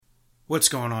What's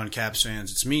going on, Caps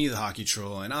fans? It's me, the Hockey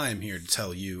Troll, and I am here to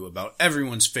tell you about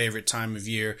everyone's favorite time of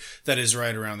year that is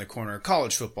right around the corner,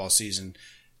 college football season.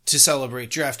 To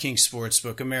celebrate, DraftKings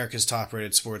Sportsbook, America's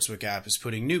top-rated sportsbook app, is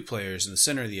putting new players in the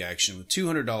center of the action with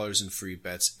 $200 in free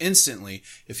bets instantly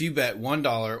if you bet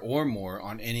 $1 or more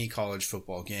on any college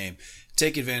football game.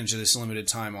 Take advantage of this limited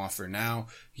time offer now.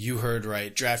 You heard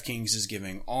right. DraftKings is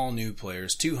giving all new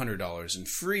players $200 in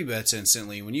free bets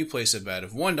instantly when you place a bet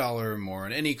of $1 or more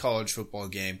on any college football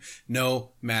game,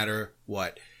 no matter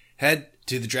what. Head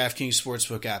to the DraftKings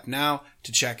Sportsbook app now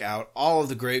to check out all of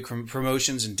the great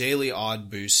promotions and daily odd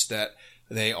boosts that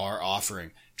they are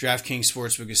offering. DraftKings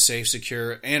Sportsbook is safe,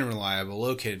 secure, and reliable,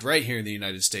 located right here in the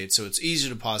United States, so it's easy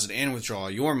to deposit and withdraw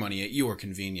your money at your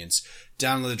convenience.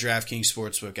 Download the DraftKings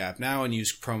Sportsbook app now and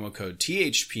use promo code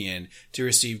THPN to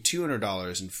receive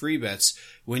 $200 in free bets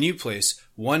when you place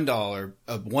a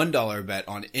 $1 bet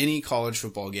on any college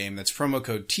football game. That's promo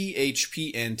code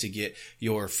THPN to get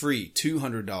your free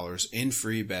 $200 in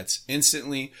free bets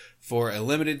instantly for a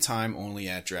limited time only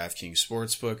at DraftKings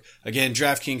Sportsbook. Again,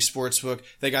 DraftKings Sportsbook,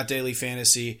 they got daily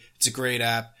fantasy. It's a great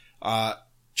app.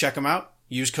 Check them out.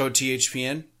 Use code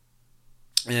THPN.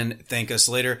 And thank us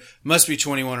later. Must be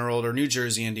 21 or older. New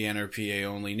Jersey, Indiana, or PA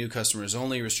only. New customers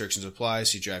only. Restrictions apply.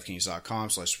 See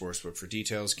DraftKings.com/sportsbook for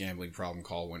details. Gambling problem,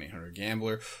 call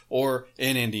 1-800-GAMBLER. Or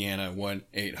in Indiana,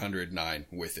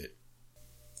 1-800-9-WITH-IT.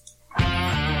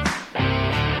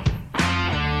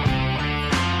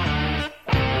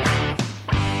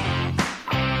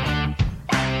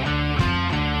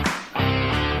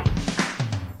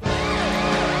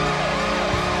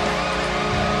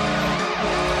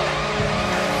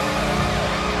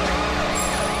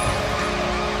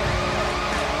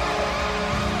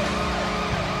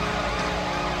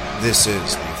 This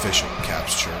is the official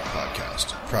Caps Chirp podcast,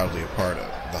 proudly a part of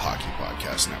the Hockey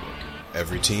Podcast Network.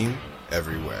 Every team,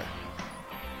 everywhere.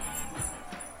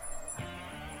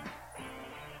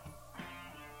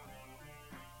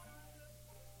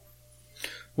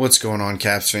 What's going on,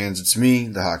 Caps fans? It's me,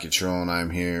 the Hockey Troll, and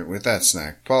I'm here with that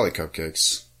snack, Polly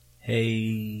Cupcakes.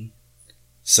 Hey.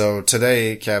 So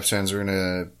today, Caps fans, we're going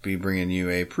to be bringing you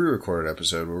a pre-recorded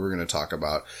episode where we're going to talk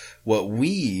about what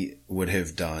we would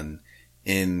have done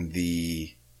in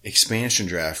the expansion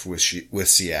draft with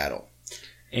Seattle.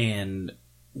 And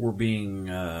we're being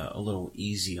a little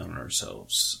easy on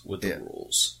ourselves with the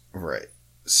rules. Right.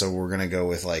 So we're going to go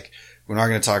with, we're not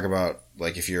going to talk about,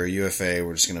 if you're a UFA,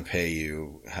 we're just going to pay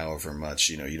you however much,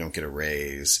 you don't get a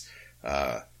raise.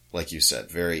 Like you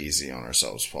said, very easy on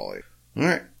ourselves, Paulie. All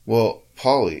right. Well,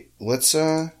 Paulie, let's, take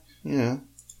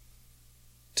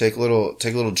a little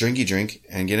drinky drink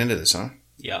and get into this, huh?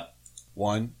 Yeah.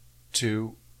 1,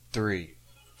 2, 3.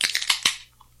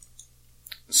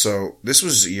 So this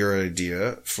was your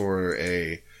idea for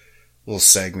a little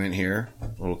segment here, a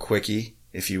little quickie,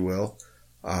 if you will.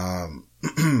 Tell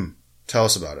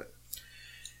us about it.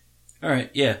 All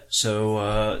right. Yeah.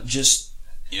 So just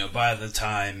by the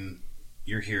time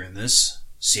you're hearing this,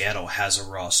 Seattle has a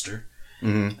roster.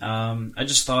 Mm-hmm. I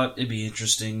just thought it'd be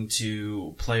interesting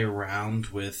to play around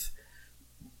with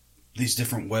these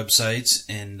different websites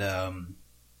and.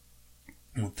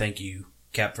 Well, thank you,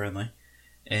 Cap Friendly,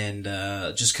 and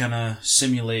just kind of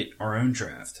simulate our own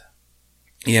draft.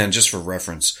 Yeah, and just for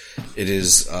reference, it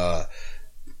is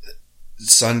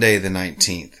Sunday the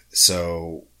 19th,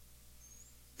 so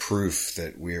proof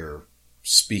that we're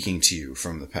speaking to you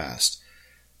from the past.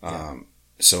 Yeah.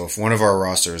 So if one of our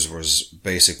rosters was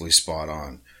basically spot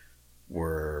on,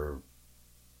 we're,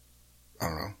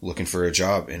 looking for a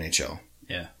job, NHL.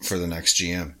 Yeah. For the next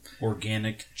GM.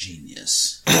 Organic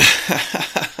genius.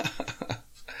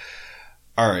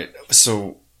 All right.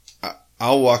 So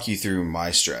I'll walk you through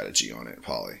my strategy on it,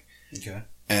 Polly. Okay.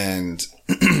 And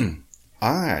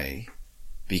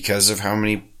because of how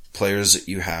many players that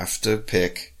you have to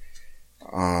pick,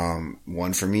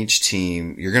 one from each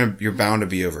team, you're bound to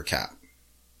be over cap.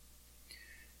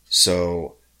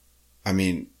 So, I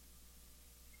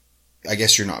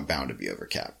guess you're not bound to be over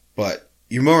cap, but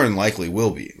you more than likely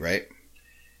will be, right?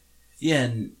 Yeah,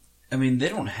 and they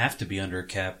don't have to be under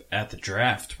cap at the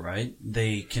draft, right?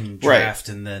 They can draft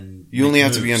and then you only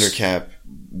have to be under cap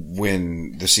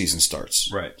when the season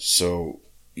starts. Right. So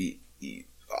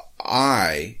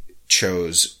I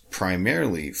chose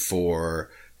primarily for,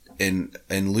 in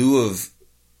lieu of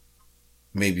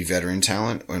maybe veteran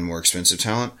talent and more expensive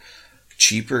talent,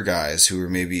 cheaper guys who are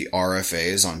maybe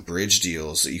RFAs on bridge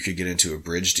deals that you could get into a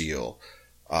bridge deal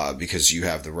because you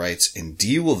have the rights and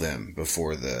deal them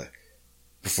before the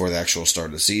actual start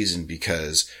of the season,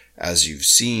 because as you've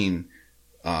seen,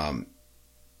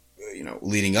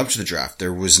 leading up to the draft,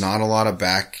 there was not a lot of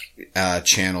back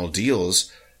channel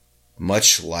deals,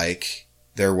 much like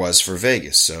there was for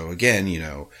Vegas. So again,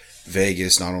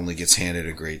 Vegas not only gets handed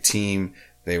a great team,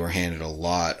 they were handed a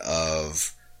lot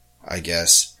of, I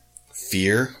guess,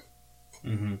 fear,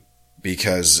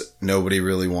 because nobody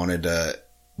really wanted to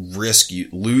risk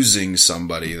losing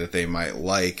somebody that they might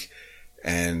like.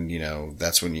 And,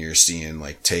 that's when you're seeing,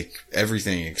 like, take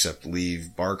everything except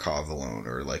leave Barkov alone,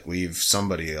 or, like, leave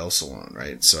somebody else alone,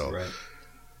 right? So,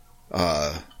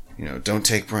 don't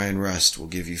take Brian Rust. We'll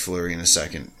give you Fleury in a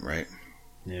second, right?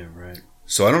 Yeah, right.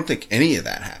 So I don't think any of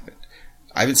that happened.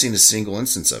 I haven't seen a single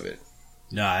instance of it.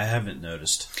 No, I haven't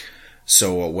noticed.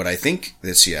 So what I think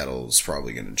that Seattle is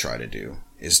probably going to try to do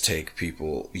is take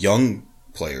young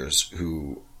players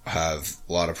who have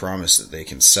a lot of promise that they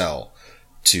can sell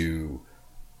to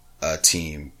a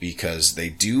team, because they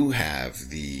do have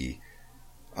the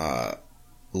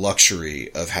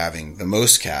luxury of having the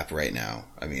most cap right now.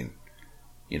 I mean,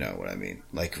 you know what I mean?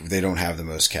 Like, they don't have the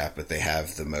most cap, but they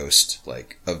have the most,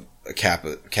 like, of a cap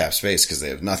space, because they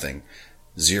have nothing,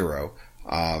 zero,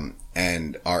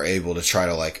 and are able to try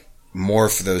to, like,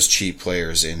 morph those cheap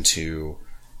players into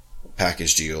a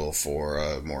package deal for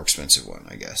a more expensive one,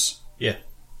 I guess. Yeah.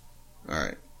 All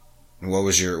right. And what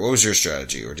was your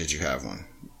strategy, or did you have one?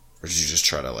 Or did you just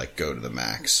try to, like, go to the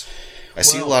max? I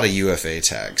see a lot of UFA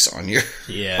tags on your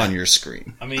on your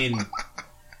screen. I mean,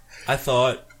 I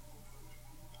thought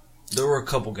there were a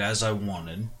couple guys I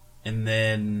wanted, and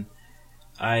then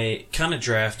I kind of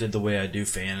drafted the way I do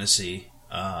fantasy.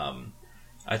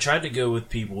 I tried to go with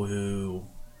people who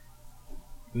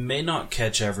may not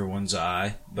catch everyone's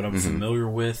eye, but I'm familiar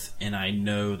with, and I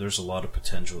know there's a lot of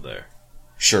potential there.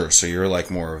 Sure, so you're like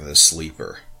more of the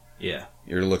sleeper. Yeah.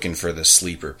 You're looking for the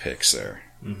sleeper picks there.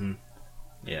 Mm-hmm.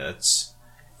 Yeah, that's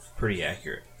pretty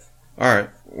accurate. All right.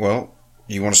 Well,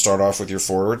 you want to start off with your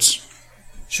forwards?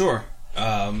 Sure.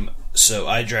 So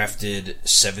I drafted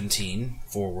 17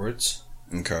 forwards.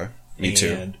 Okay. Me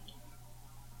too. And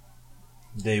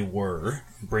they were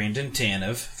Brandon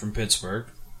Tanev from Pittsburgh.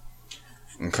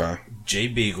 Okay. Jay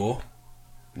Beagle.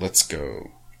 Let's go.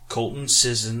 Colton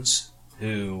Sissons,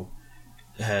 who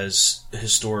has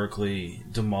historically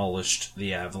demolished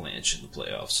the Avalanche in the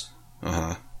playoffs.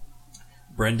 Uh-huh.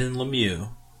 Brendan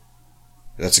Lemieux.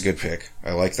 That's a good pick.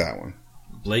 I like that one.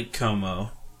 Blake Como.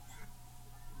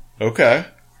 Okay.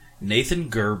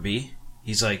 Nathan Gerby.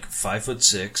 He's like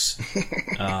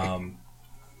 5'6".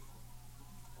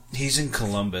 He's in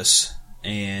Columbus,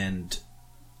 and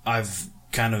I've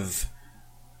kind of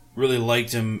really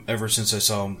liked him ever since I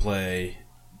saw him play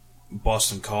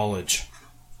Boston College.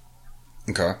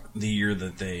 Okay. The year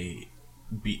that they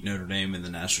beat Notre Dame in the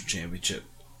national championship.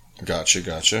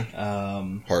 Gotcha.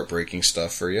 Heartbreaking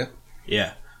stuff for you.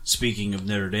 Yeah. Speaking of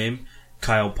Notre Dame,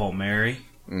 Kyle Palmieri.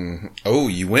 Mm-hmm. Oh,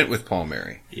 you went with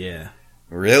Palmieri. Yeah.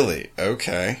 Really?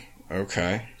 Okay.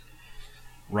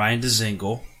 Ryan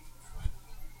DeZingle.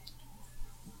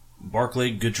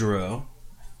 Barclay Goodrow.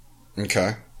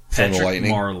 Okay. From the Patrick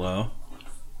Lightning. Marleau.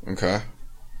 Okay.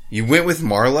 You went with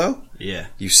Marleau? Yeah.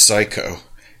 You psycho.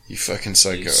 You fucking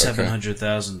psycho.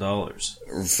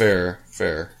 $700,000.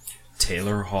 Fair.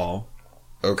 Taylor Hall.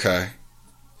 Okay.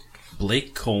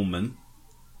 Blake Coleman.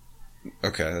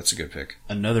 Okay, that's a good pick.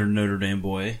 Another Notre Dame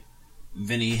boy.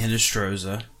 Vinny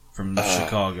Hinostroza from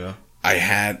Chicago.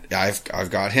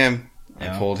 I've got him.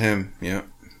 Yeah. I pulled him. Yeah.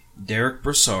 Derek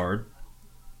Brassard.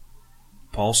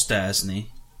 Paul Stasny.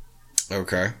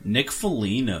 Okay. Nick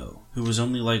Foligno, who was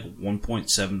only like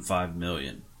 $1.75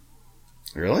 million.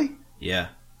 Really? Yeah.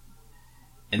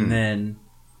 And then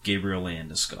Gabriel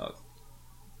Landeskog.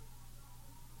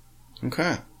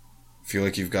 Okay. Feel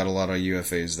like you've got a lot of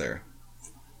UFAs there.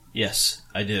 Yes,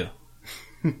 I do.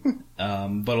 But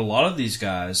a lot of these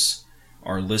guys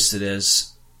are listed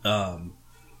as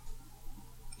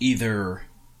either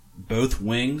both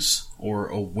wings or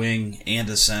a wing and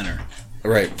a center.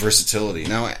 Right, versatility.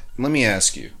 Now, let me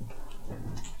ask you.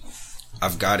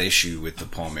 I've got issue with the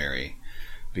Palmieri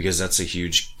because that's a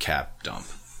huge cap dump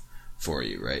for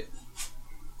you, right?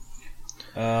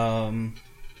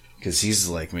 Because he's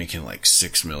like making like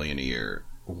 $6 million a year.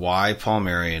 Why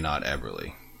Palmieri and not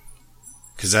Eberle?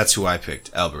 Because that's who I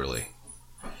picked, Eberle.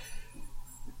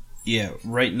 Yeah,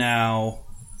 right now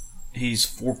he's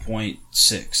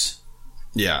 4.6.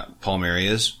 Yeah, Palmieri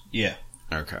is? Yeah.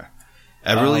 Okay.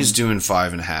 Eberle's doing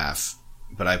 5.5,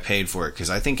 but I paid for it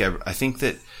because I think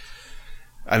that,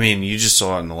 I mean, you just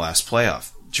saw it in the last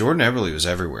playoff. Jordan Eberle was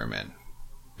everywhere, man,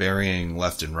 burying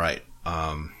left and right,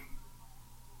 and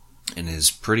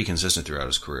is pretty consistent throughout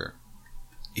his career,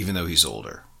 even though he's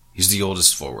older. He's the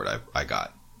oldest forward I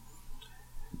got.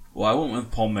 Well, I went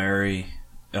with Palmieri.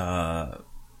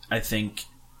 I think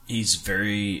he's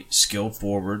very skilled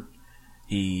forward.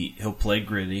 He'll play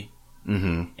gritty,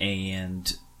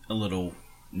 and a little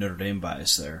Notre Dame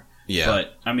bias there. Yeah.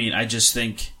 But, I mean, I just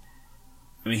think...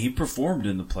 I mean, he performed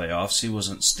in the playoffs. He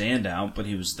wasn't standout, but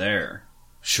he was there.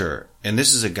 Sure. And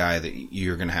this is a guy that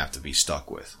you're going to have to be stuck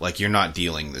with. Like, you're not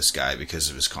dealing this guy because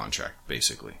of his contract,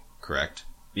 basically. Correct?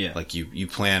 Yeah. Like, you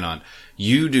plan on...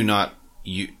 You do not...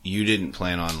 You didn't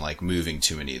plan on, like, moving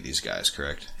too many of these guys,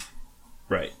 correct?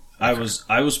 Right. Okay.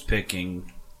 I was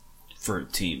picking for a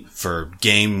team. For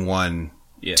game one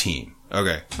team.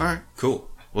 Okay. All right. Cool.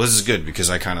 Well, this is good because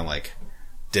I kind of, like,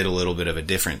 did a little bit of a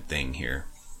different thing here.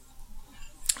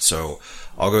 So,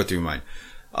 I'll go through mine.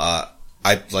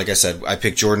 Like I said, I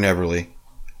picked Jordan Eberle.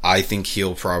 I think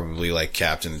he'll probably, like,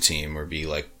 captain the team or be,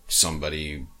 like,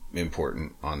 somebody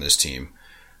important on this team.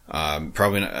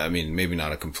 Probably not, I mean, maybe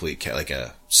not a complete, like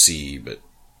a C, but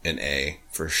an A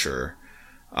for sure.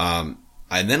 And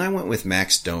then I went with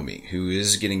Max Domi, who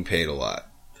is getting paid a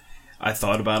lot. I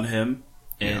thought about him,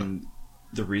 and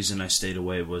the reason I stayed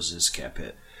away was his cap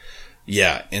hit.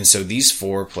 Yeah, and so these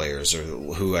four players are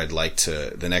who I'd like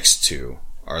to, the next two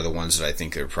are the ones that I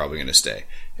think are probably going to stay.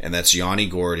 And that's Yanni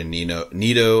Gord and Nino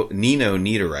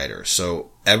Niederreiter.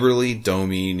 So Eberle,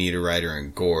 Domi, Niederreiter,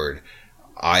 and Gord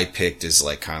I picked as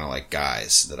like kind of like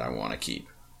guys that I want to keep.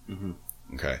 Mm-hmm.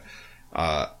 Okay.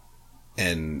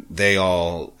 And they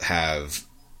all have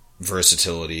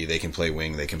versatility. They can play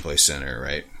wing, they can play center,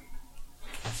 right?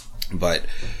 But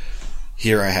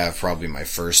here I have probably my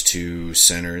first two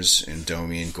centers in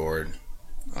Domi and Gord.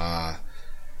 And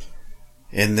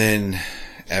then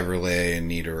Eberle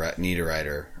and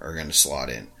Niederreiter are going to slot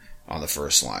in on the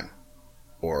first line.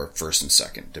 Or first and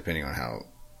second, depending on how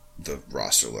the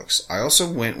roster looks. I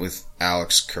also went with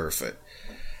Alex Kerfoot.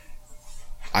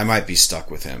 I might be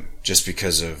stuck with him just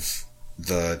because of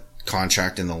the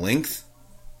contract and the length.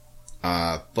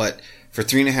 But for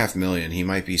 $3.5 million, he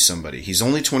might be somebody. He's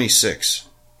only 26,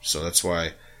 so that's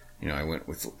why, I went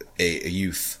with a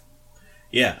youth.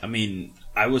 Yeah, I mean,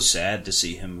 I was sad to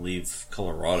see him leave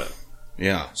Colorado.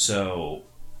 Yeah. So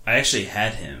I actually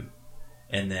had him,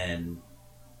 and then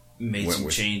made some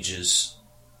changes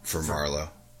for Marlowe.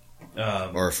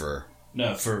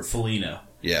 For Foligno.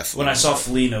 Yeah. When I saw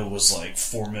Foligno was like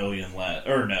 $4 million less,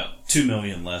 or no, $2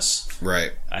 million less.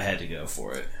 Right. I had to go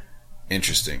for it.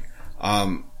 Interesting.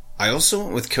 I also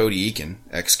went with Cody Eakin,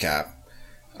 ex-Cap.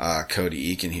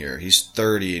 Cody Eakin here. He's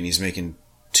 30 and he's making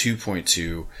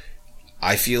 2.2.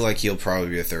 I feel like he'll probably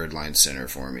be a third line center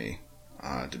for me,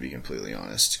 to be completely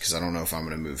honest, because I don't know if I'm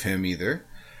going to move him either.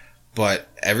 But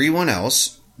everyone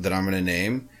else that I'm going to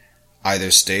name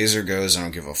either stays or goes. I don't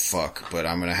give a fuck, but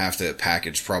I'm going to have to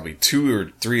package probably 2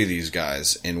 or 3 of these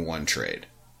guys in one trade,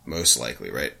 most likely,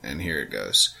 right? And here it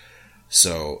goes.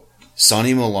 So,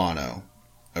 Sonny Milano.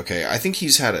 Okay, I think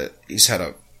he's had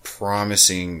a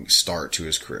promising start to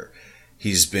his career.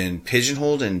 He's been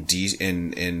pigeonholed in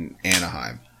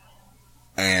Anaheim,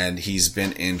 and he's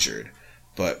been injured.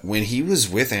 But when he was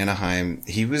with Anaheim,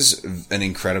 he was an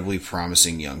incredibly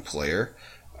promising young player,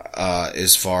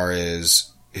 as far as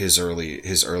his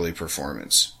early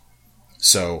performance.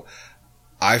 So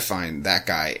I find that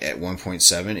guy at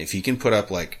 1.7, if he can put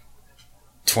up like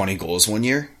 20 goals one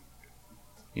year,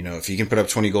 if he can put up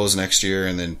 20 goals next year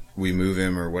and then we move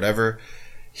him or whatever,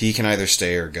 he can either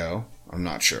stay or go. I'm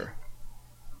not sure.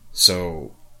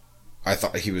 So I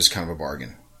thought he was kind of a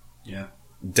bargain. Yeah.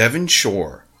 Devin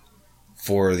Shore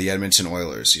for the Edmonton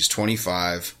Oilers. He's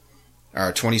 27,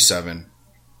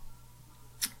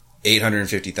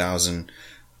 850,000.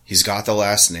 He's got the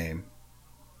last name.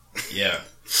 Yeah.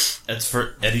 That's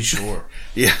for Eddie Shore.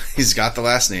 Yeah, he's got the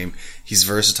last name. He's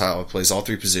versatile. Plays all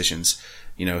 3 positions.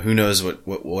 Who knows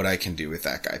what I can do with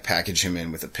that guy? Package him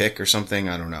in with a pick or something?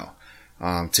 I don't know.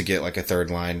 To get like a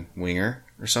third line winger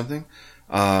or something.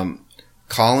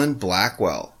 Colin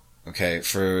Blackwell. Okay,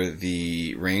 for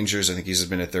the Rangers, I think he's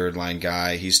been a third line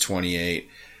guy. He's 28.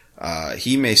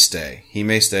 He may stay. He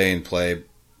may stay and play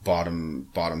bottom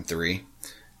 3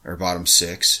 or bottom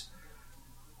 6.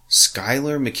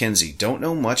 Skylar McKenzie. Don't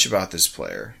know much about this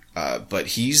player, but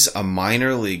he's a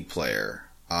minor league player.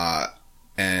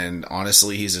 And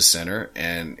honestly, he's a center,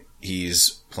 and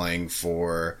he's playing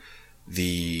for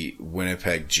the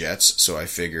Winnipeg Jets. So I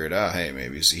figured, hey,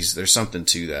 maybe there's something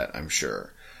to that, I'm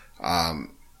sure.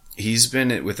 He's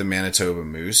been with the Manitoba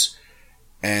Moose,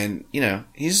 and,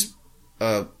 he's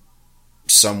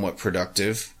somewhat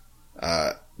productive.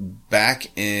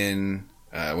 Back in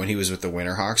when he was with the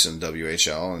Winterhawks in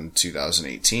WHL in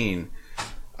 2018,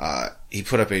 he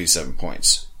put up 87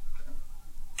 points.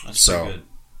 That's pretty good.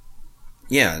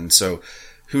 Yeah, and so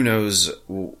who knows?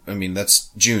 I mean, that's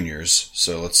juniors,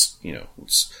 so let's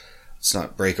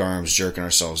not break arms jerking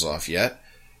ourselves off yet.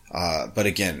 But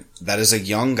again, that is a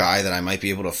young guy that I might be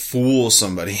able to fool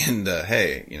somebody into,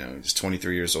 hey, he's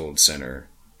 23 years old, center,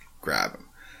 grab him.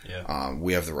 Yeah.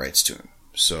 We have the rights to him.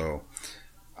 So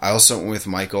I also went with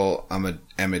Michael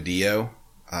Amadio.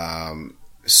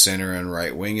 Center and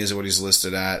right wing is what he's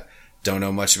listed at. Don't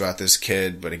know much about this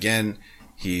kid, but again,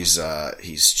 he's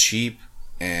cheap,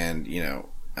 and he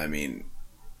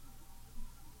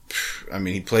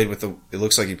played with it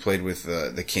looks like he played with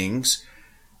the Kings,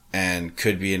 and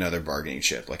could be another bargaining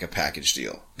chip, like a package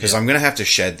deal. Because I'm going to have to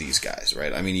shed these guys,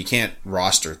 right? I mean, you can't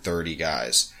roster 30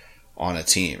 guys on a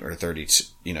team, or 30,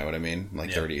 you know what I mean?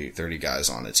 Like 30 guys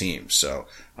on a team. So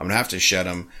I'm going to have to shed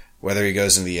them, whether he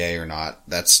goes in the A or not.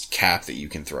 That's cap that you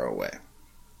can throw away.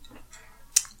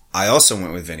 I also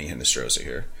went with Vinny Hinestroza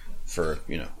here for,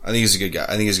 I think he's a good guy.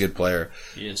 I think he's a good player.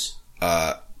 He is.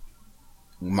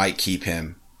 Might keep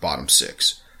him bottom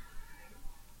 6.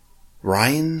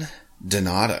 Ryan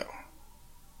Donato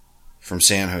from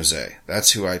San Jose.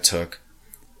 That's who I took.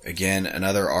 Again,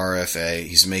 another RFA.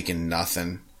 He's making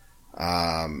nothing.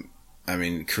 Career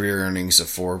earnings of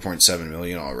 $4.7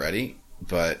 million already,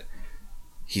 but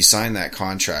he signed that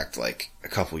contract like a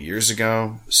couple years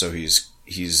ago, so he's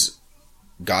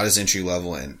got his entry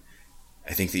level in.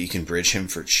 I think that you can bridge him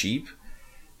for cheap,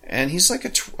 and he's like a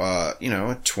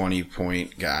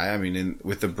 20-point guy. I mean,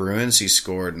 with the Bruins, he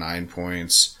scored 9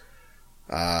 points.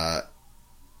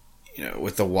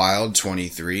 With the Wild,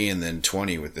 23, and then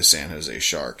 20 with the San Jose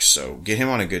Sharks. So get him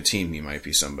on a good team. He might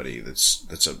be somebody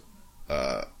that's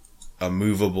a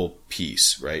movable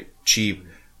piece, right? Cheap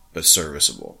but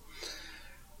serviceable.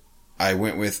 I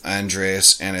went with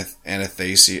Andreas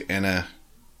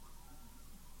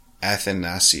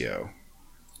Athanasio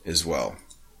as well.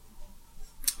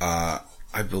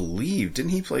 I believe,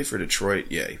 didn't he play for Detroit?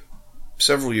 Yeah,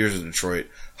 several years in Detroit.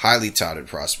 Highly touted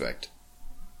prospect.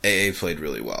 AA played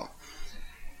really well.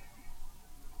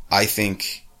 I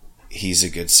think he's a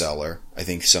good seller. I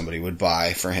think somebody would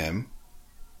buy for him.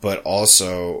 But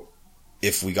also,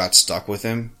 if we got stuck with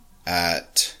him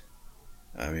at,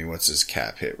 what's his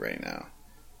cap hit right now?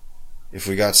 If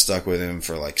we got stuck with him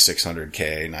for like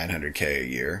 $600K, $900K a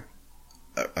year,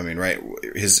 right?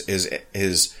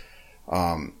 His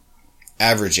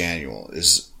average annual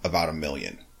is about $1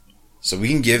 million. So we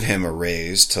can give him a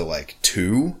raise to like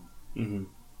 2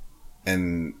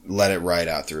 and let it ride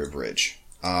out through a bridge.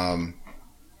 Went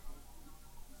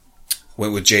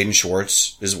with Jaden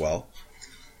Schwartz as well.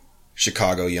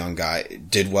 Chicago young guy.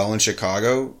 Did well in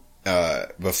Chicago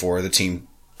before the team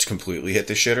completely hit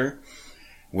the shitter.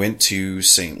 Went to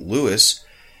St. Louis,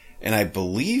 and I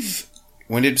believe,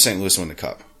 when did St. Louis win the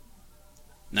Cup?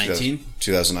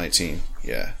 2019.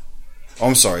 Yeah. Oh,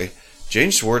 I'm sorry.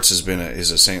 Jaden Schwartz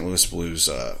is a St. Louis Blues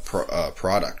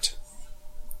product.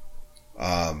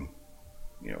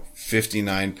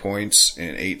 59 points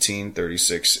in 18,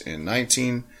 36 in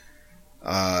 19.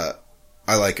 I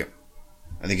like him.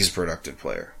 I think he's a productive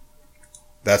player.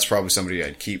 That's probably somebody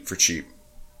I'd keep for cheap.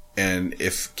 And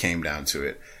if came down to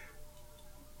it,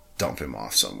 dump him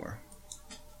off somewhere.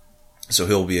 So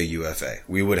he'll be a UFA.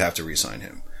 We would have to re-sign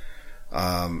him.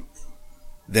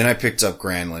 Then I picked up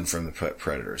Granlund from the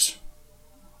Predators.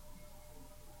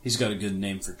 He's got a good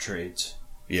name for trades.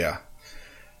 Yeah.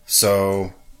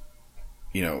 So,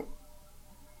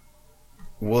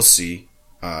 we'll see.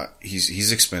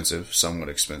 He's expensive, somewhat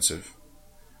expensive.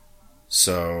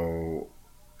 So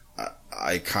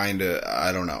I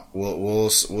don't know. We'll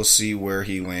see where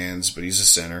he lands, but he's a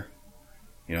center.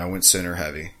 I went center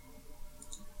heavy.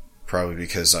 Probably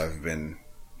because I've been,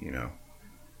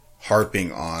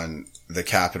 harping on the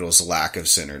Capitals' lack of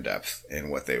center depth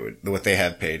and what they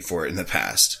have paid for it in the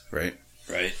past, right?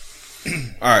 Right.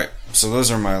 All right. So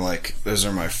those are my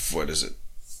what is it?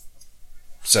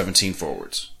 17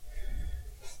 forwards.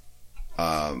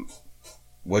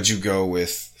 What'd you go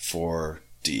with for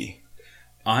D?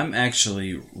 I'm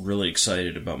actually really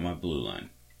excited about my blue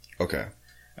line. Okay.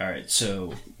 All right.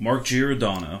 So Mark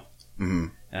Giordano. Mm-hmm.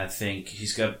 I think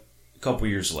he's got a couple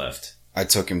years left. I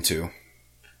took him too.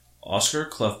 Oscar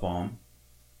Klefbom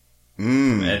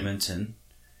from Edmonton.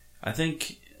 I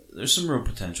think there's some real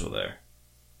potential there.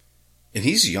 And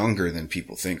he's younger than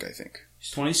people think, I think.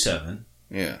 He's 27.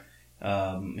 Yeah.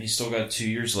 He's still got 2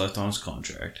 years left on his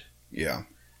contract. Yeah.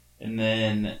 And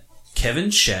then Kevin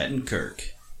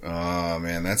Shattenkirk. Oh,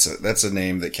 man, that's a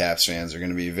name that Caps fans are going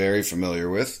to be very familiar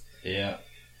with. Yeah.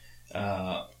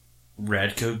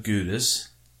 Radko Gudas.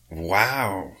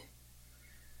 Wow.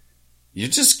 You're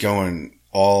just going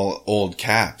all old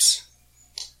Caps.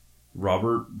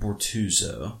 Robert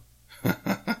Bortuzzo.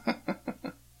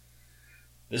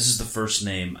 This is the first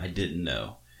name I didn't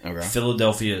know. Okay.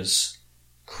 Philadelphia's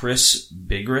Chris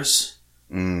Bigris.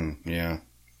 Yeah.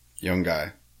 Young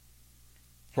guy.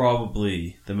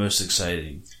 Probably the most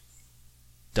exciting.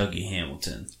 Dougie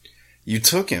Hamilton. You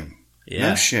took him. Yeah.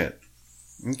 No shit.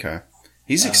 Okay.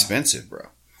 He's expensive, bro.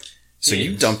 So he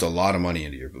you is. dumped a lot of money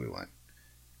into your blue line.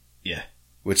 Yeah.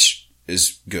 Which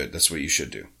is good. That's what you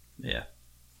should do. Yeah.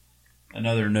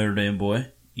 Another Notre Dame boy,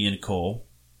 Ian Cole.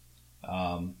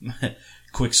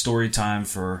 Quick story time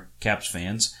for Caps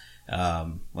fans.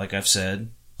 Like I've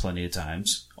said plenty of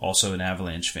times, also an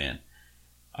Avalanche fan.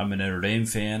 I'm a Notre Dame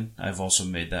fan. I've also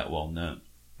made that well known.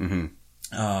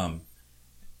 Mm-hmm.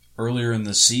 Earlier in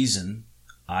the season,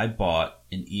 I bought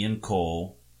an Ian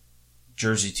Cole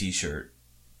jersey T-shirt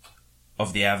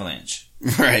of the Avalanche.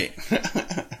 Right.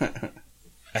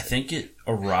 I think it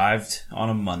arrived on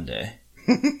a Monday.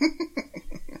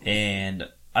 And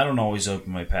I don't always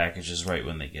open my packages right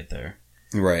when they get there.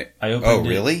 Right. I opened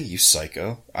really? You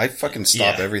psycho. I fucking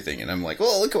stop everything and I'm like,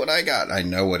 oh, look at what I got. I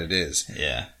know what it is.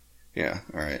 Yeah. Yeah.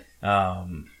 All right.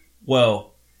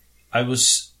 Well, I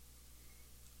was,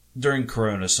 during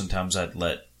Corona, sometimes I'd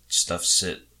let stuff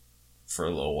sit for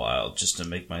a little while just to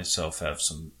make myself have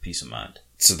some peace of mind.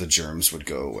 So the germs would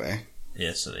go away.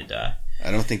 Yeah, so they die.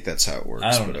 I don't think that's how it works,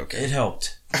 I don't but know. okay. It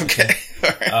helped. Okay. All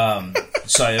right.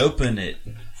 So I opened it.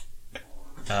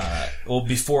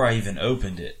 Before I even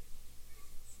opened it,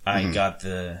 I got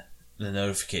the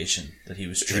notification that he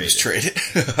was traded. He was traded.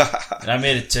 And I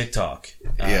made a TikTok.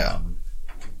 Yeah.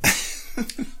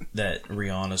 That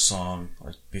Rihanna song,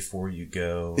 like Before You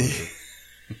Go.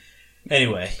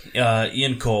 Anyway,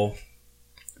 Ian Cole,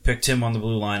 picked him on the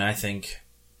blue line. I think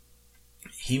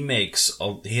he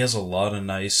has a lot of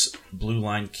nice blue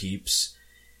line keeps.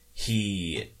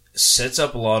 He sets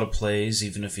up a lot of plays,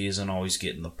 even if he isn't always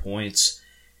getting the points.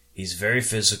 He's very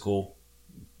physical,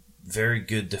 very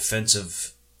good defenseman.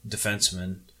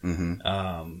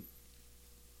 Mm-hmm.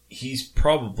 He's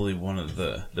probably one of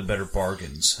the better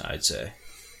bargains, I'd say.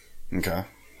 Okay.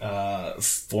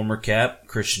 Former Cap,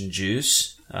 Christian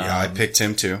Juice. Yeah, I picked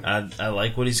him too. I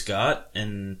like what he's got,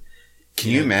 and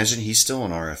Can you imagine? He's still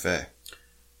an RFA.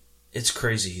 it's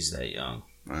crazy he's that young.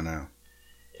 I know.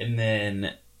 And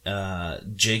then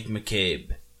Jake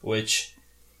McCabe, which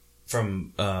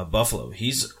from Buffalo,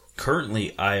 he's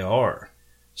currently IR,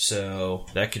 so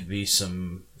that could be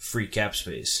some free cap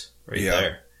space right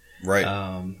there.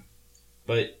 Right.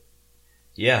 But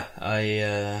yeah,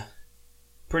 I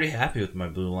pretty happy with my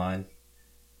blue line.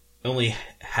 Only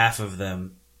half of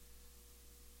them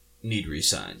need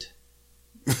re-signed.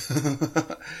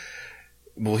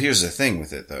 Well, here's the thing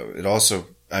with it, though. It also,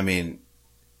 I mean,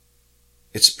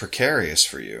 it's precarious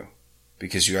for you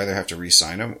because you either have to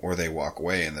re-sign them or they walk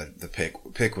away, and the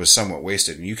pick was somewhat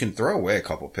wasted. And you can throw away a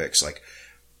couple picks. Like,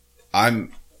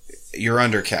 you're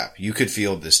under cap. You could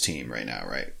field this team right now,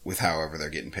 right? With however they're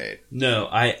getting paid. No,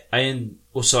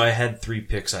 so I had 3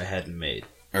 picks I hadn't made.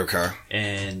 Okay.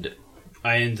 And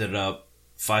I ended up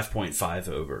 5.5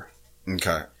 over.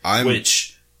 Okay.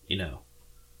 Which,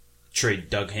 trade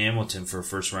Doug Hamilton for a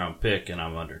first round pick and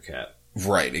I'm under cap.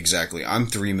 Right, exactly. I'm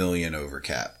 $3 million over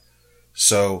cap.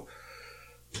 So,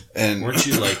 and weren't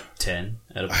you like 10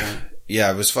 at a point? Yeah,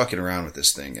 I was fucking around with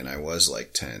this thing and I was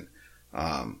like 10.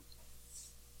 I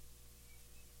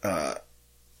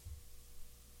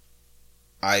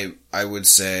would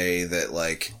say that,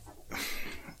 like,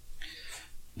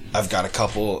 I've got a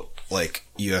couple, like,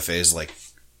 UFAs like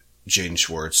Jaden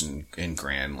Schwartz and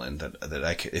Granlund that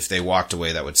I could, if they walked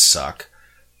away, that would suck.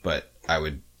 But I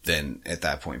would then, at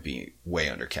that point, be way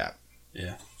under cap.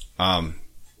 Yeah. I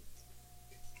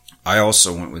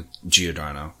also went with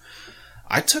Giordano.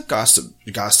 I took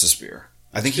Gostisbehere.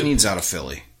 I think he needs out of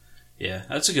Philly. Yeah,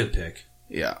 that's a good pick.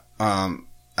 Yeah.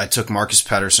 I took Marcus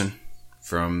Pettersson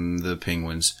from the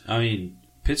Penguins. I mean,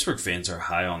 Pittsburgh fans are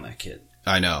high on that kid.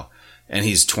 I know. And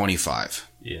he's 25.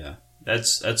 Yeah.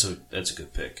 That's a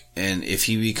good pick. And if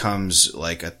he becomes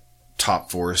like a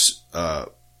top force,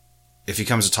 if he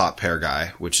becomes a top pair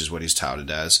guy, which is what he's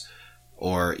touted as,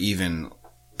 or even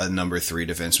a number 3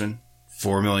 defenseman,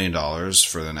 $4 million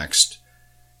for the next,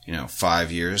 4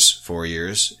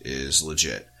 years is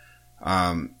legit.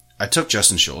 I took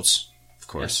Justin Schultz, of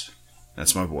course. Yeah.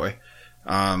 That's my boy.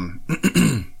 From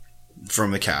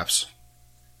the Caps.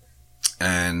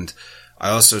 And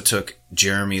I also took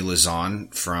Jeremy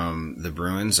Lauzon from the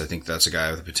Bruins. I think that's a guy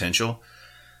with potential.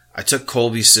 I took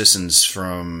Colby Sissons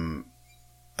from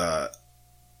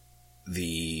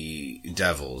the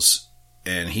Devils,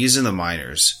 and he's in the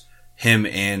minors. Him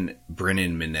and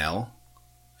Brennan Minnell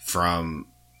from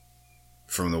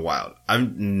the Wild. I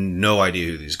have no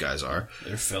idea who these guys are.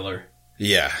 They're filler.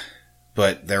 Yeah.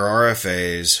 But they're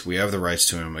RFAs. We have the rights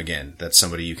to him. Again, that's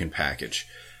somebody you can package.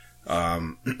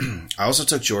 I also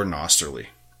took Jordan Osterley.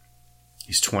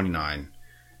 He's 29.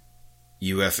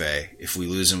 UFA. If we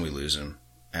lose him, we lose him.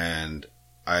 And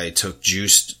I took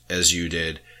Juiced as you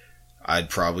did. I'd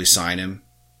probably sign him.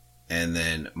 And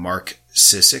then Mark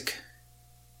Sissick,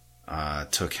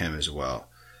 took him as well.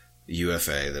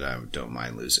 UFA that I don't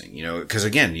mind losing. You know, because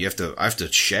again, I have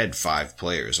to shed 5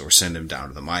 players or send them down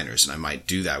to the minors, and I might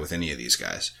do that with any of these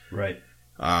guys. Right.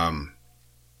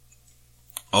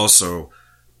 Also,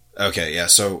 okay, yeah.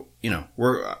 So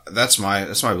that's my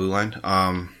blue line.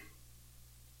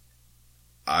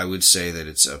 I would say that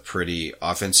it's a pretty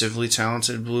offensively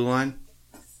talented blue line.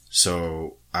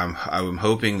 So I'm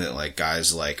hoping that like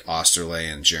guys like Osterley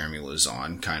and Jeremy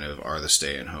Lazon kind of are the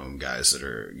stay-at-home guys that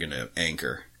are gonna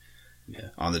anchor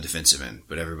on the defensive end,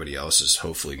 but everybody else is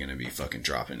hopefully gonna be fucking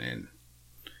dropping in,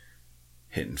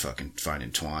 hitting fucking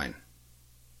finding twine.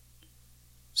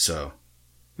 So,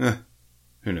 who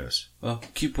knows? Well,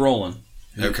 keep rolling.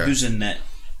 Okay. Who's in net?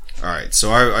 All right,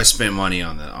 so I spent money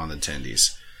on the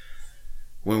tendies.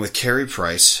 Went with Carey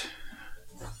Price.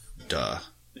 Duh.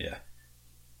 Yeah.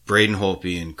 Braden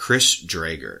Holtby and Chris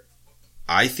Drager.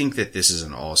 I think that this is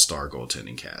an all-star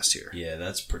goaltending cast here. Yeah,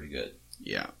 that's pretty good.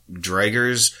 Yeah.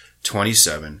 Drager's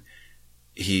 27.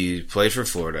 He played for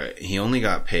Florida. He only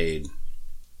got paid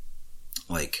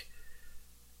like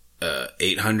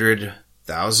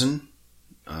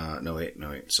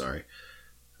 $800,000. Sorry.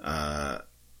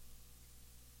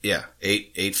 Yeah,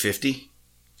 $850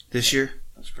 this year.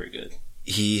 That's pretty good.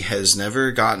 He has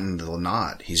never gotten the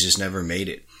nod. He's just never made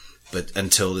it. But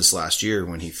until this last year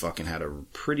when he fucking had a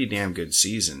pretty damn good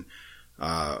season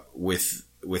with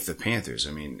the Panthers.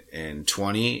 I mean, in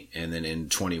 20 and then in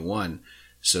 21.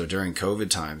 So during COVID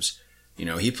times,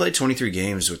 he played 23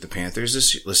 games with the Panthers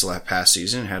this past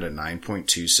season, had a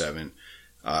 9.27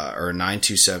 or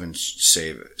 927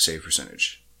 save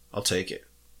percentage. I'll take it.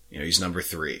 He's number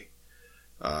 3.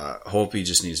 Holtby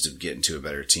just needs to get into a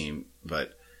better team,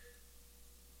 but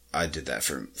I did that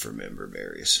for member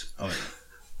berries. Oh, yeah.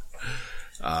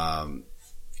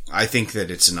 I think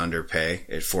that it's an underpay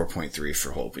at 4.3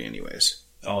 for Holtby anyways.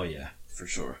 Oh yeah, for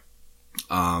sure.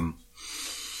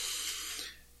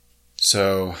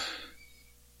 So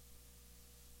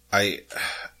I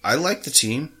like the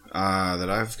team that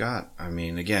I've got. I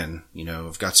mean, again,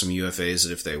 I've got some UFAs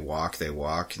that if they walk,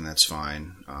 and that's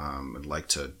fine. I'd like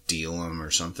to deal them or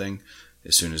something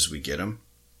as soon as we get them,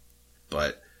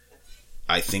 but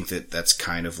I think that that's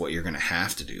kind of what you're going to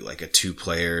have to do, like a 2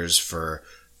 players for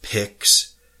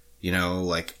picks.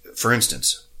 Like for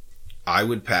instance, I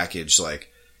would package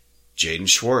like Jaden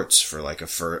Schwartz for like a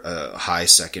high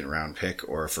 2nd round pick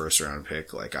or a 1st round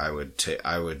pick. Like I would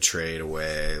trade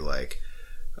away like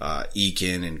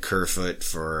Eakin and Kerfoot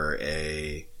for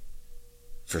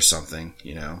something.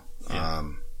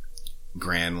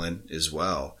 Granlund as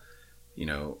well.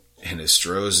 And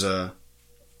Estroza.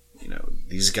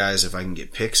 These guys, if I can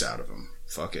get picks out of them,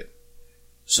 fuck it.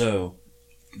 So,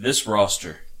 this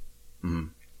roster,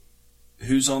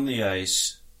 who's on the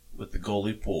ice with the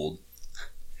goalie pulled,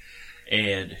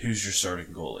 and who's your starting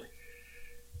goalie?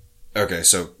 Okay,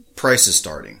 so Price is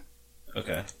starting.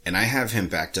 Okay. And I have him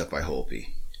backed up by Holtby.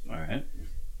 All right.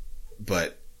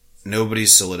 But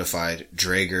nobody's solidified.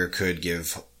 Drager could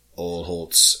give old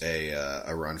Holtz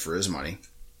a run for his money.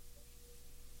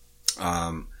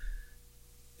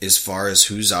 As far as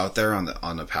who's out there on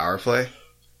the power play,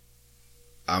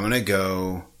 I'm gonna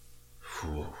go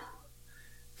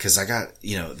because I got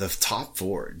the top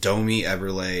 4: Domi,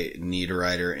 Eberle,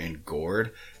 Niederreiter, and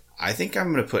Gord. I think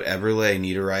I'm gonna put Eberle,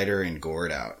 Niederreiter, and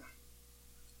Gord out.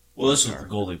 Well, this is the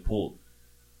goalie pulled.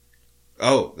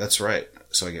 Oh, that's right.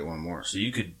 So I get one more. So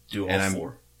you could do all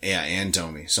 4. Yeah, and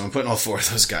Domi. So I'm putting all 4 of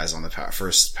those guys on the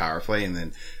first power play, and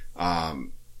then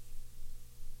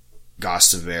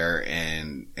Gostaver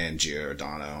and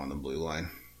Giordano on the blue line.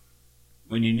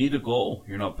 When you need a goal,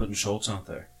 you're not putting Schultz out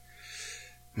there.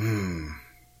 I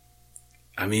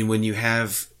mean, when you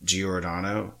have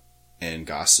Giordano and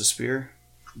Gostaspear.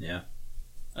 Yeah,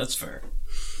 that's fair.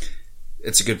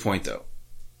 It's a good point, though.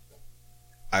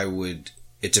 It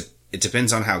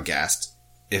depends on how gassed.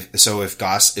 If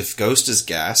Ghost is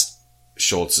gassed,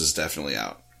 Schultz is definitely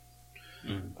out.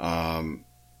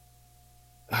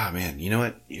 Man, you know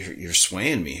what? You're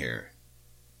swaying me here.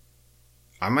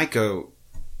 I might go.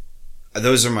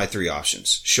 Those are my 3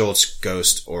 options: Schultz,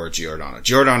 Ghost, or Giordano.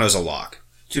 Giordano's a lock.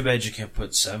 Too bad you can't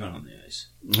put 7 on the ice.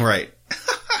 Right.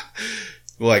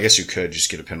 Well, I guess you could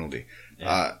just get a penalty.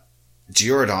 Yeah.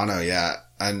 Giordano, yeah.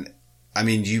 And I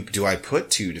mean, do I put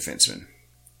 2 defensemen?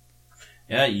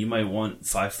 Yeah, you might want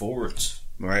 5 forwards.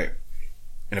 Right.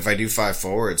 And if I do 5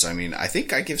 forwards, I mean, I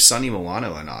think I give Sonny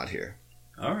Milano a nod here.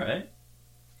 All right.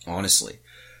 Honestly.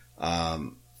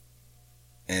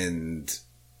 And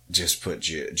just put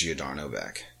Giordano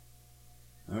back.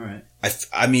 All right.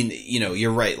 I mean,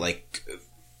 you're right. Like,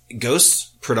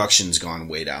 Ghost production's gone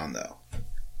way down, though.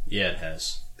 Yeah, it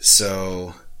has.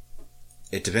 So,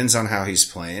 it depends on how he's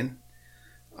playing.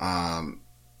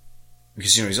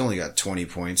 Because, he's only got 20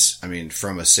 points. I mean,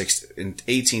 in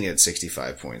 18 he had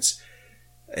 65 points.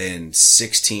 In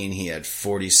 16 he had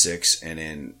 46, and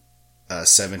in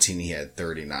 17 he had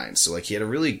 39. So, like, he had a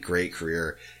really great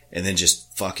career, and then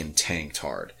just fucking tanked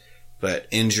hard. But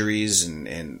injuries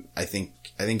and I think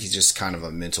he's just kind of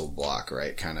a mental block,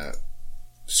 right? Kind of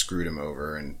screwed him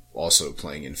over, and also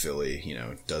playing in Philly,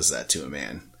 does that to a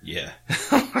man. Yeah.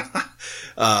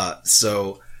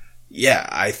 So yeah,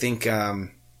 I think now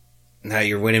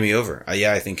you're winning me over.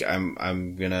 I think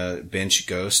I'm gonna bench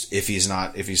Ghost if he's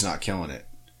not killing it.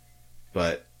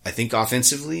 But I think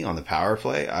offensively on the power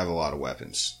play, I have a lot of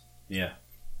weapons. Yeah.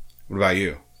 What about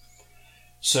you?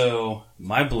 So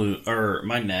my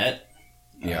net.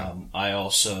 Yeah. I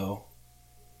also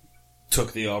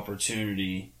took the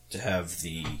opportunity to have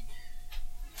the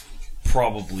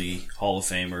probably Hall of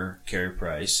Famer Carey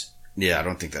Price. Yeah, I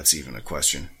don't think that's even a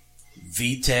question.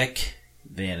 Vitek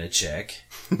Vanacek.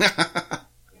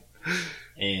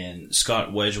 And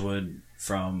Scott Wedgwood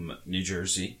from New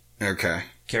Jersey. Okay.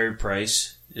 Carey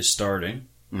Price is starting.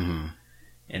 Mm-hmm.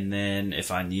 And then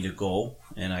if I need a goal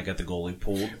and I got the goalie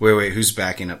pulled. Wait, who's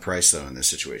backing up Price though in this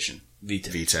situation?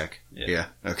 Vitek. Yeah.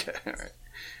 Okay. All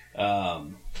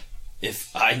right.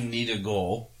 If I need a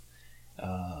goal,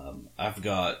 I've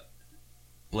got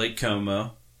Blake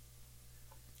Como.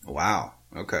 Wow.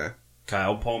 Okay.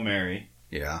 Kyle Palmieri.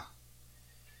 Yeah.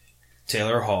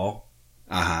 Taylor Hall.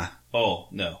 Uh-huh. Oh,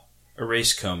 no.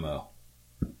 Erase Como.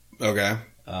 Okay.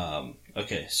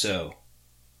 Okay, so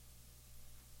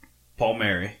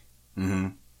Palmieri. Mm-hmm.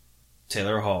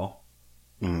 Taylor Hall.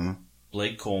 Mm-hmm.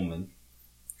 Blake Coleman.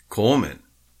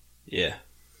 Yeah.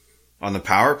 On the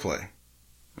power play.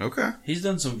 Okay. He's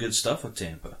done some good stuff with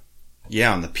Tampa.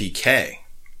 Yeah, on the PK.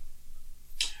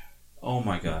 Oh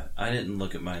my god. I didn't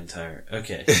look at my entire...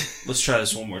 Okay. Let's try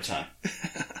this one more time.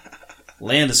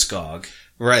 Landeskog.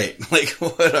 Right. Like,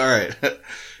 what? All right.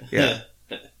 Yeah.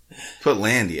 Put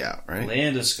Landy out, right?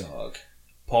 Landeskog.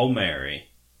 Palmieri.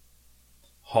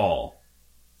 Hall.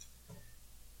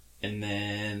 And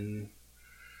then...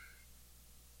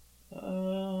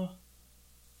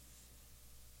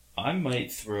 I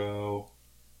might throw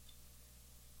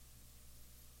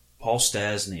Paul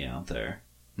Stasny out there.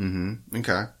 Mm-hmm.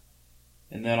 Okay.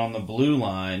 And then on the blue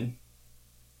line,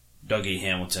 Dougie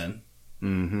Hamilton.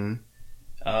 Mm-hmm.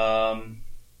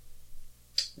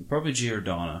 Probably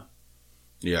Giordano.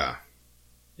 Yeah.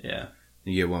 Yeah.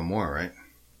 You get one more, right?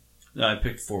 No, I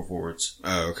picked 4 forwards.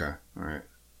 Oh, okay. All right.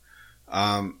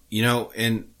 And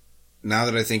now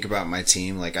that I think about my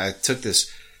team, like I took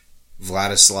this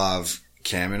Vladislav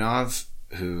Kamenov,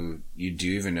 who you do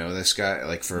even know this guy?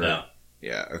 Like for No.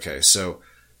 Yeah, okay. So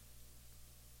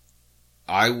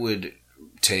I would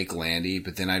take Landy,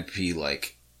 but then I'd be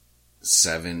like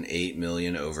 7-8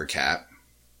 million over cap,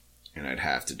 and I'd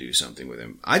have to do something with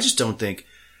him. I don't think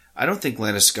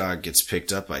Landeskog gets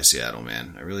picked up by Seattle,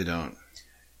 man. I really don't.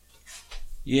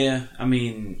 Yeah, I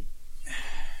mean,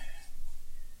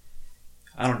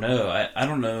 I don't know. I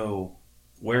don't know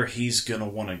where he's going to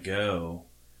want to go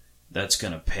that's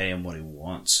going to pay him what he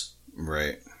wants.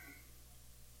 Right.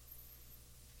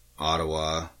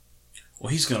 Ottawa.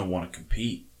 Well, he's going to want to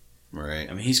compete. Right.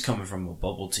 I mean, he's coming from a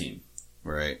bubble team.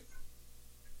 Right.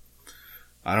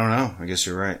 I don't know. I guess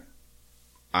you're right.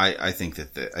 I think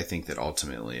that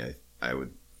ultimately I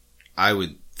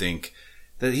would think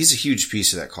that he's a huge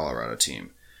piece of that Colorado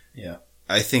team. Yeah.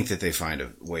 I think that they find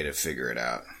a way to figure it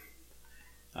out.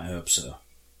 I hope so.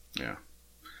 Yeah.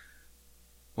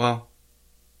 Well,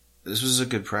 this was a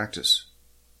good practice.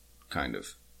 Kind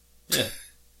of. Yeah.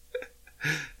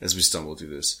 As we stumble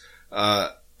through this.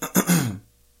 I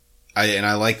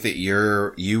like that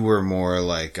you were more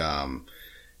like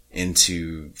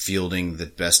into fielding the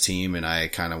best team, and I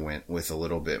kind of went with a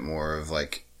little bit more of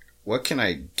like, what can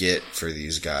I get for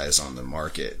these guys on the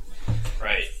market?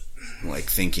 Right. Like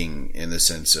thinking in the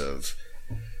sense of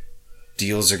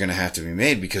deals are going to have to be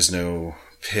made because no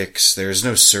picks, there's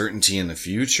no certainty in the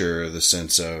future, the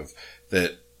sense of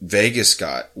that Vegas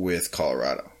got with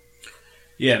Colorado.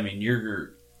 Yeah, I mean,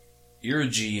 you're a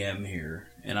GM here,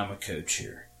 and I'm a coach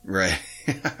here. Right.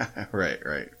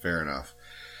 Right. Fair enough.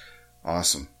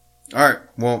 Awesome. All right.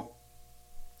 Well,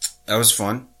 that was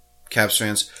fun. Caps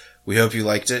fans, we hope you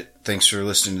liked it. Thanks for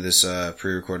listening to this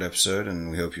pre-record episode,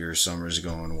 and we hope your summer is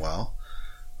going well.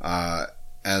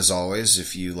 As always,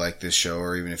 if you like this show,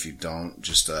 or even if you don't,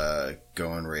 just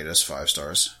go and rate us 5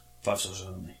 stars. 5 stars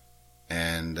only.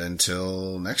 And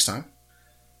until next time,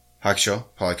 Hockey Show,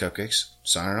 Poly Cupcakes,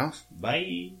 signing off.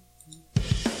 Bye.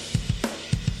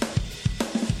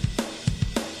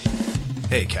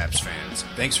 Hey Caps fans,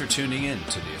 thanks for tuning in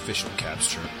to the official Caps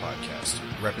Chirp podcast,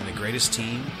 repping the greatest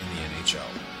team in the NHL.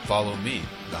 Follow me,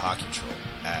 the Hockey Troll,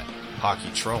 at Hockey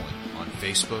Trolling on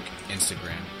Facebook,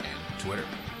 Instagram, and Twitter.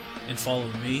 And follow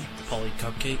me, Polly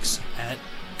Cupcakes, at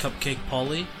Cupcake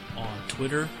Polly on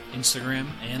Twitter, Instagram,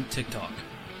 and TikTok.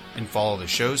 And follow the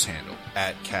show's handle,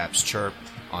 at Caps Chirp,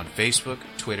 on Facebook,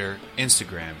 Twitter,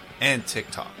 Instagram, and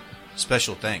TikTok.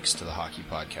 Special thanks to the Hockey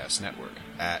Podcast Network,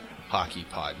 at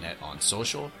HockeyPodNet on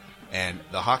social, and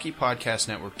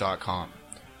thehockeypodcastnetwork.com.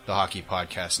 The Hockey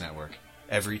Podcast Network.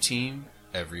 Every team,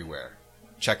 everywhere.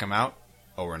 Check them out,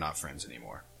 or we're not friends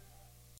anymore.